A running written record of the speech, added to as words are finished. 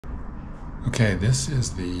Okay, this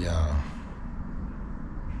is the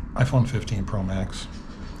iPhone 15 Pro Max,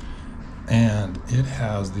 and it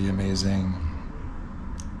has the amazing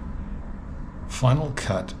Final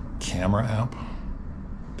Cut camera app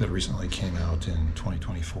that recently came out in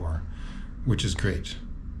 2024, which is great.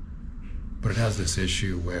 But it has this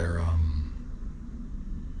issue where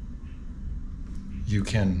you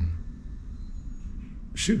can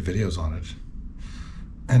shoot videos on it,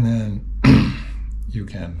 and then you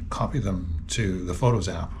can copy them to the Photos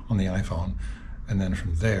app on the iPhone, and then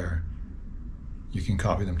from there you can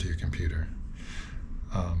copy them to your computer.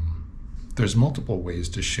 There's multiple ways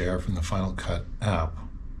to share from the Final Cut app,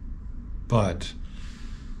 but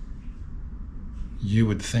you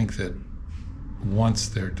would think that once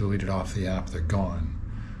they're deleted off the app, they're gone.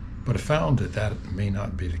 But I found that that may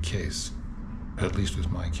not be the case, at least with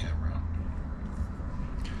my camera.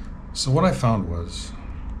 So what I found was,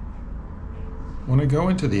 when I go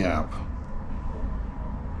into the app,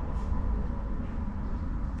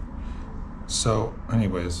 so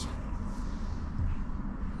anyways,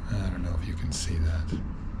 I don't know if you can see that,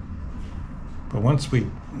 but once we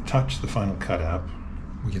touch the Final Cut app,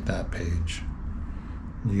 we get that page.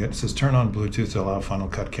 It says turn on Bluetooth to allow Final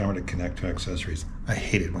Cut camera to connect to accessories. I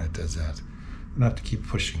hate it when it does that. I have to keep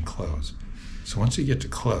pushing close. So once you get to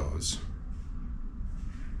close,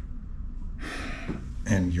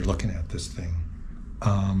 and you're looking at this thing,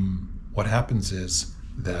 what happens is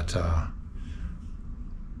that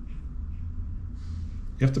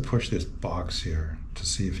you have to push this box here to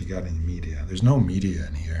see if you got any media. There's no media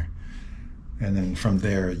in here. And then from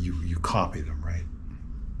there, you copy them, right?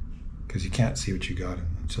 Because you can't see what you got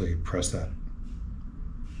until you press that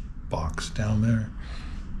box down there.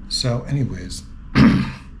 So anyways,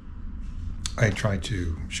 I tried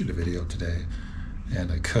to shoot a video today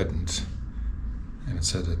and I couldn't. And it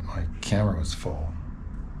said that my camera was full.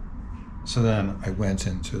 So then I went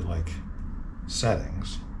into like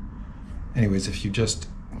settings. Anyways, if you just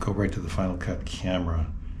go right to the Final Cut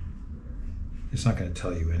camera, it's not going to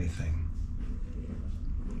tell you anything.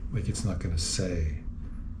 Like, it's not going to say,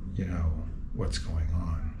 you know, what's going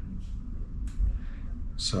on.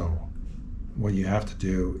 So what you have to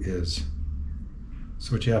do is,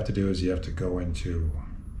 you have to go into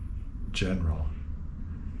General,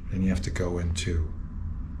 and you have to go into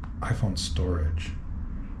iPhone storage.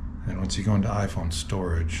 And once you go into iPhone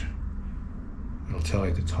storage, it'll tell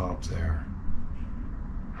you at the top there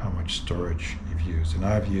how much storage you've used. And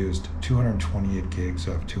I've used 228 gigs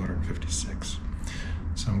of 256.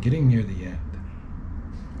 So I'm getting near the end.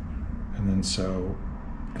 And then so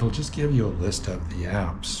it'll just give you a list of the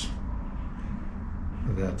apps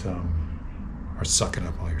that are sucking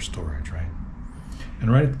up all your storage, right?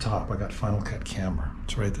 And right at the top, I got Final Cut Camera.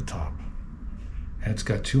 It's right at the top. And it's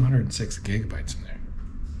got 206 gigabytes in there.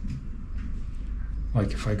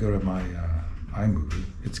 Like if I go to my iMovie,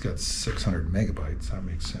 it's got 600 megabytes. That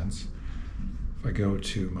makes sense. If I go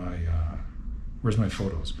to my, where's my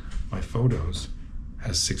photos? My photos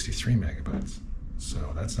has 63 megabytes.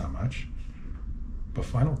 So that's not much. But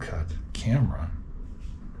Final Cut Camera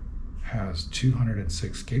has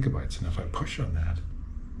 206 gigabytes. And if I push on that,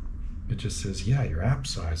 it just says, yeah, your app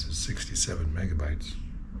size is 67 megabytes.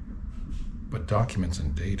 But documents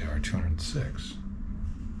and data are 206.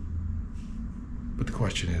 But the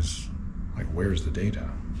question is, like, where's the data?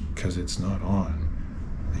 Because it's not on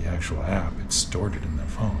the actual app. It's stored it in the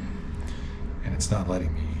phone. And it's not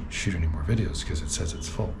letting me shoot any more videos because it says it's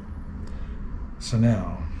full. So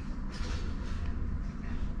now,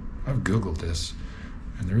 I've Googled this,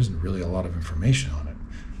 and there isn't really a lot of information on it.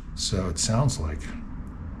 So it sounds like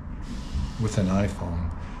with an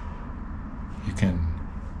iPhone, you can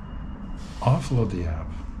offload the app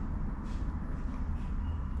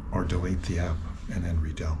or delete the app and then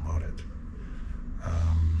re-download it.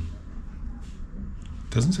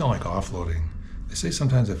 Doesn't sound like offloading. They say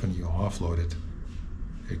sometimes if when you offload it,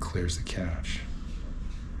 it clears the cache.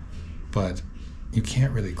 But you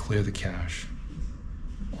can't really clear the cache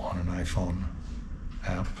on an iPhone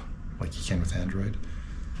app like you can with Android.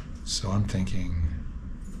 So I'm thinking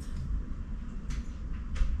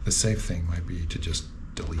the safe thing might be to just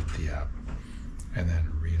delete the app and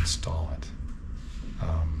then reinstall it.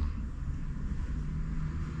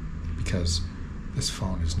 Because this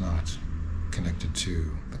phone is not connected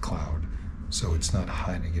to the cloud, so it's not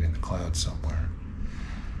hiding it in the cloud somewhere.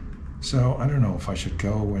 So I don't know if I should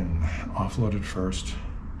go and offload it first.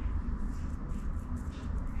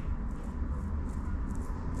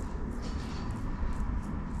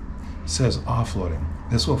 It says offloading.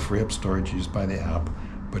 This will free up storage used by the app,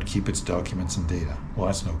 but keep its documents and data. Well,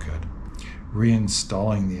 that's no good.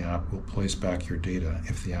 Reinstalling the app will place back your data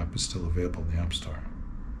if the app is still available in the App Store.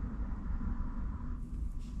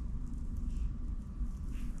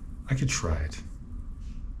 I could try it.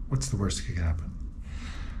 What's the worst that could happen?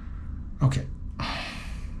 Okay.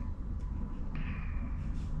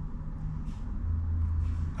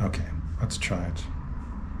 Okay, let's try it.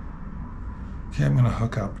 Okay, I'm going to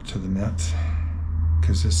hook up to the net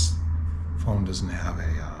because this phone doesn't have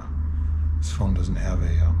a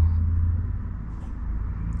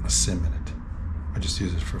SIM in it. I just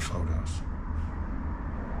use it for photos.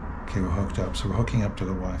 Okay, we're hooked up. So we're hooking up to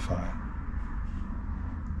the Wi-Fi.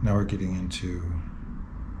 Now we're getting into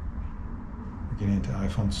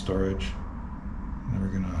iPhone storage. And then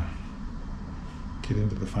we're gonna get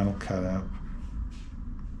into the Final Cut app.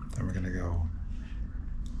 Then we're gonna go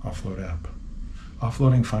offload app.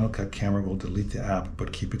 Offloading Final Cut Camera will delete the app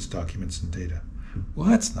but keep its documents and data. Well,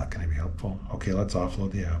 that's not going to be helpful. Okay, let's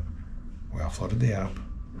offload the app. We offloaded the app.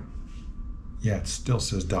 Yeah, it still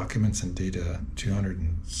says documents and data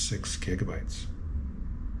 206 gigabytes.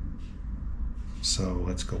 So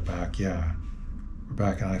let's go back. Yeah, we're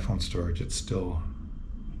back in iPhone storage. It's still,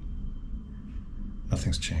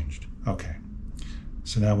 nothing's changed. Okay,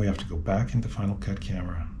 so now we have to go back into Final Cut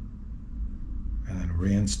Camera and then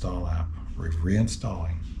reinstall app. We're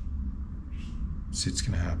reinstalling. See what's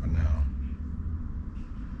going to happen now.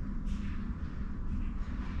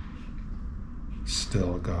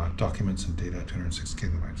 Still got documents and data 206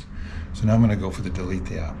 gigabytes. So now I'm going to go for the delete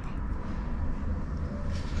the app.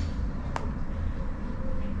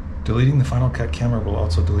 Deleting the Final Cut Camera will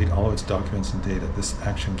also delete all of its documents and data. This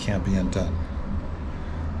action can't be undone.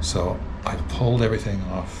 So I've pulled everything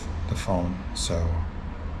off the phone, so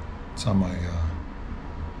it's on my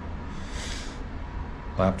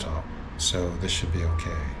laptop, so this should be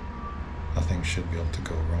okay. Nothing should be able to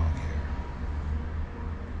go wrong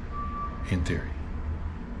here, in theory.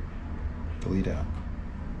 Delete app.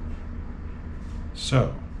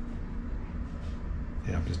 So,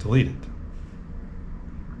 the app is deleted.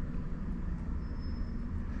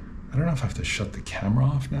 I don't know if I have to shut the camera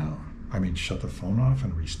off now. I mean, shut the phone off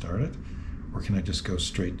and restart it, or can I just go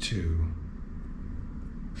straight to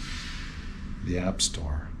the App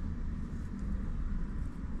Store?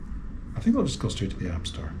 I think I'll just go straight to the App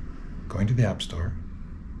Store. Going to the App Store.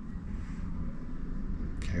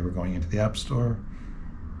 Okay, we're going into the App Store.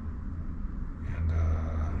 And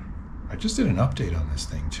I just did an update on this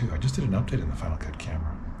thing too. I just did an update in the Final Cut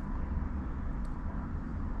Camera.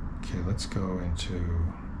 Okay, let's go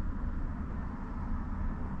into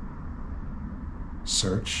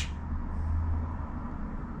search.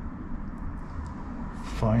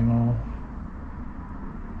 Final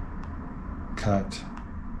Cut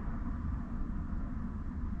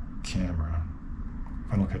Camera.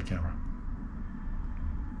 Final Cut Camera.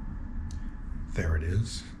 There it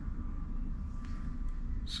is.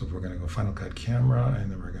 So we're going to go Final Cut Camera, and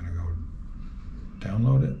then we're going to go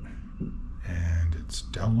download it. And it's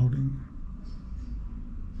downloading.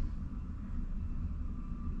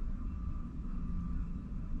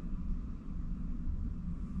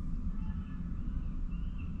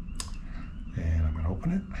 And I'm going to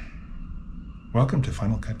open it. Welcome to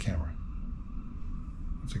Final Cut Camera.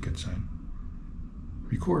 That's a good sign.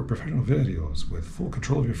 Record professional videos with full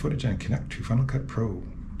control of your footage and connect to Final Cut Pro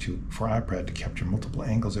for iPad to capture multiple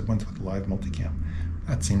angles at once with live multicam.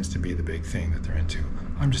 That seems to be the big thing that they're into.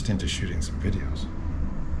 I'm just into shooting some videos.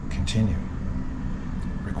 Continue.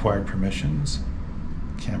 Required permissions,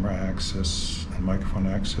 camera access and microphone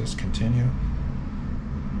access. Continue.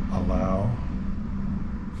 Allow.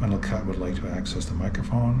 Final Cut would like to access the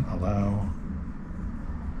microphone. Allow.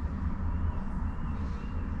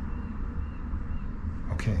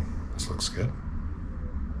 Okay, this looks good.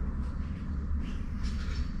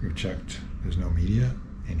 We've checked there's no media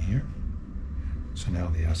in here. So now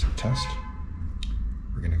the asset test.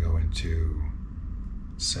 We're going to go into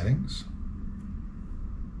settings.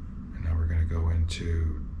 And now we're going to go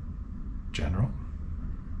into general.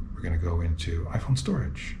 We're going to go into iPhone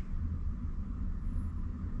storage.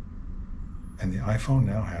 And the iPhone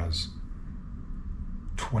now has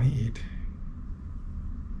 28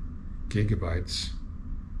 gigabytes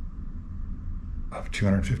of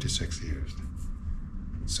 256 used.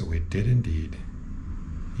 So it did indeed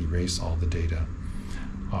erase all the data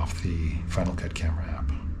off the Final Cut Camera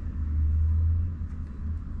app.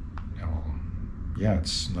 Now, yeah,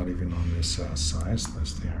 it's not even on this size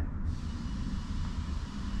list here.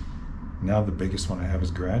 Now the biggest one I have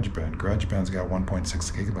is GarageBand. GarageBand's got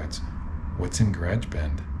 1.6 gigabytes. What's in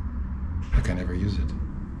GarageBand? Like, I never use it.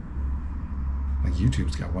 Like,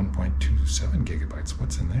 YouTube's got 1.27 gigabytes.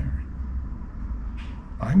 What's in there?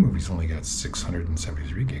 iMovie's only got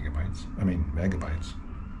 673 gigabytes. I mean, megabytes.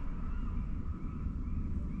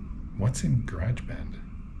 What's in GarageBand?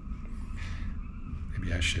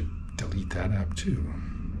 Maybe I should delete that app too.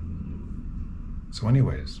 So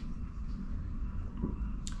anyways,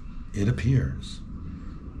 it appears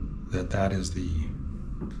that that is the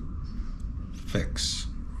fix.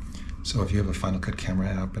 So if you have a Final Cut Camera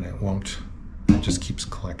app and it just keeps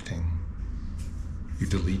collecting, you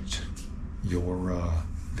delete your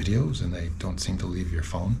videos and they don't seem to leave your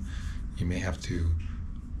phone, you may have to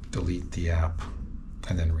delete the app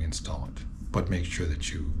and then reinstall it. But make sure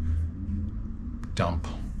that you dump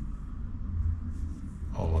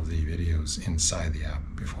all of the videos inside the app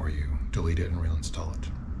before you delete it and reinstall it.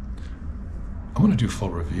 I'm going to do a full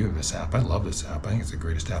review of this app. I love this app. I think it's the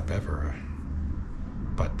greatest app ever.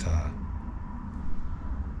 But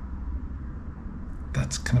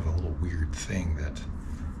that's kind of a little weird thing that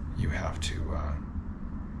you have to,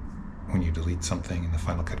 when you delete something in the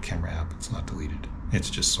Final Cut Camera app, it's not deleted. It's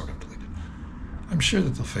just sort of deleted. I'm sure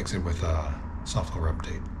that they'll fix it with a software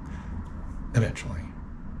update eventually.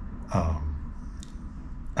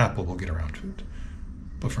 Apple will get around to it.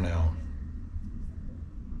 But for now,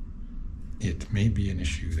 it may be an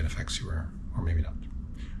issue that affects you or maybe not.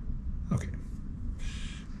 Okay.